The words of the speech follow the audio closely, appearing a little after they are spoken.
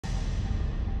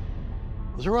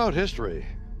Throughout history,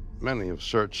 many have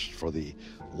searched for the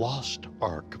Lost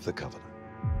Ark of the Covenant.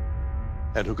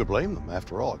 And who could blame them?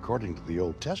 After all, according to the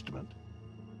Old Testament,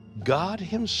 God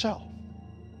himself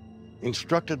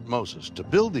instructed Moses to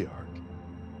build the ark,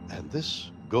 and this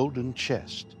golden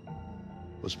chest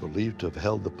was believed to have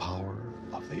held the power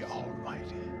of the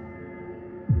Almighty.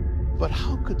 But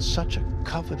how could such a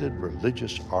coveted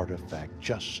religious artifact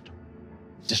just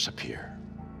disappear?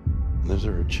 And is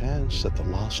there a chance that the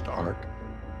Lost Ark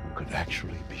could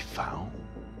actually be found?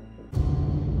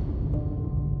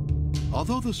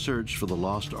 Although the search for the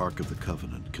Lost Ark of the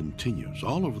Covenant continues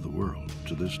all over the world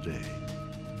to this day,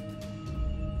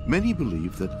 many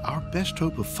believe that our best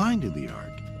hope of finding the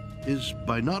Ark is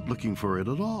by not looking for it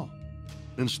at all.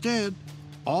 Instead,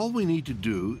 all we need to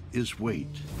do is wait,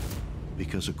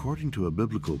 because according to a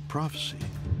biblical prophecy,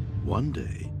 one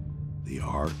day the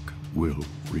Ark will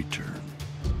return.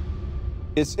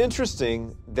 It's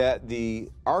interesting that the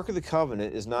Ark of the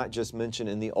Covenant is not just mentioned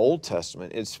in the Old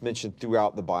Testament, it's mentioned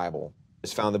throughout the Bible.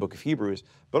 It's found in the book of Hebrews,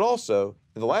 but also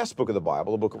in the last book of the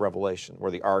Bible, the book of Revelation,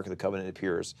 where the Ark of the Covenant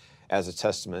appears as a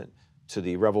testament to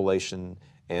the revelation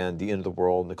and the end of the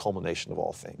world and the culmination of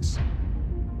all things.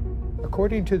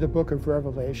 According to the book of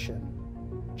Revelation,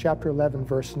 chapter 11,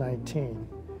 verse 19,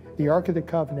 the Ark of the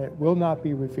Covenant will not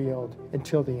be revealed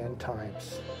until the end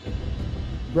times.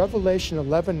 Revelation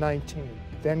 11:19,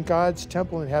 then God's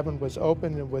temple in heaven was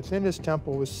opened, and within his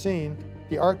temple was seen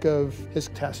the Ark of his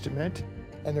testament,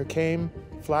 and there came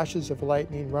flashes of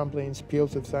lightning, rumblings,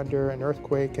 peals of thunder, an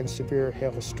earthquake, and severe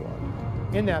hailstorm.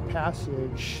 In that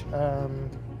passage,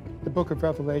 the book of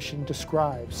Revelation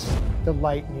describes the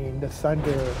lightning, the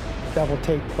thunder that will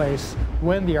take place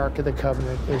when the Ark of the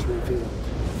Covenant is revealed.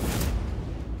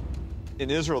 In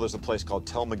Israel, there's a place called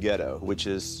Tel Megiddo, which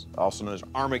is also known as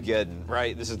Armageddon,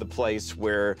 right? This is the place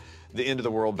where the end of the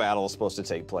world battle is supposed to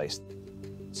take place.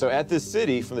 So at this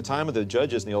city, from the time of the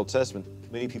judges in the Old Testament,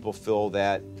 many people feel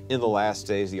that in the last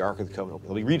days, the Ark of the Covenant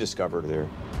will be rediscovered there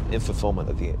in fulfillment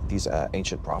of these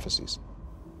ancient prophecies.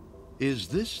 Is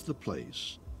this the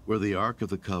place where the Ark of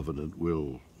the Covenant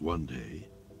will one day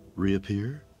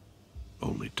reappear?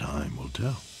 Only time will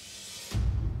tell.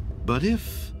 But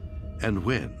if and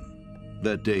when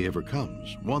that day ever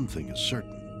comes, one thing is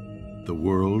certain: the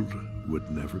world would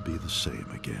never be the same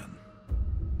again.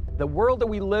 The world that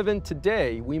we live in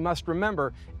today, we must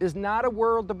remember, is not a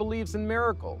world that believes in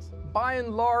miracles. By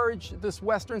and large, this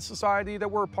Western society that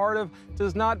we're a part of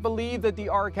does not believe that the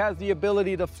Ark has the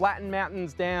ability to flatten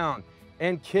mountains down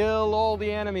and kill all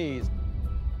the enemies.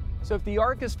 So if the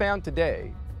Ark is found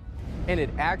today, and it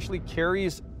actually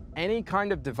carries any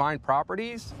kind of divine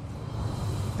properties,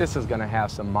 this is going to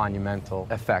have some monumental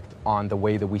effect on the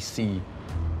way that we see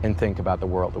and think about the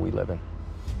world that we live in.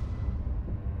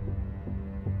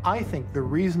 I think the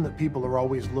reason that people are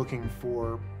always looking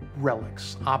for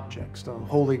relics, objects, the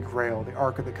Holy Grail, the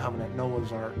Ark of the Covenant,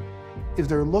 Noah's Ark, is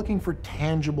they're looking for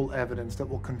tangible evidence that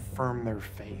will confirm their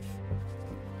faith.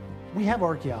 We have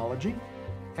archaeology,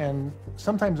 and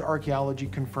sometimes archaeology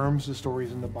confirms the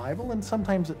stories in the Bible, and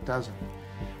sometimes it doesn't.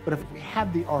 But if we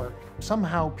had the Ark,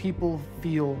 somehow people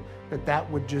feel that that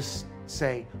would just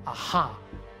say, aha,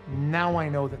 now I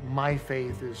know that my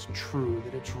faith is true,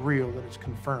 that it's real, that it's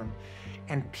confirmed.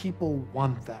 And people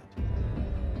want that.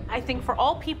 I think for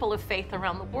all people of faith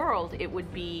around the world, it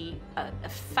would be a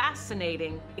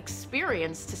fascinating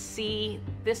experience to see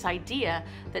this idea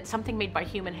that something made by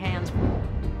human hands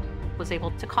was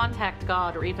able to contact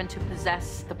God or even to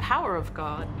possess the power of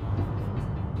God.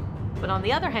 But on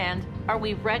the other hand, are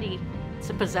we ready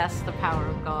to possess the power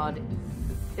of God?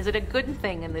 Is it a good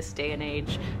thing in this day and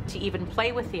age to even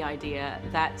play with the idea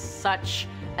that such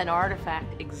an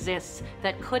artifact exists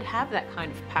that could have that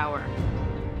kind of power?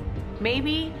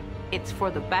 Maybe it's for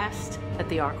the best that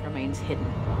the Ark remains hidden.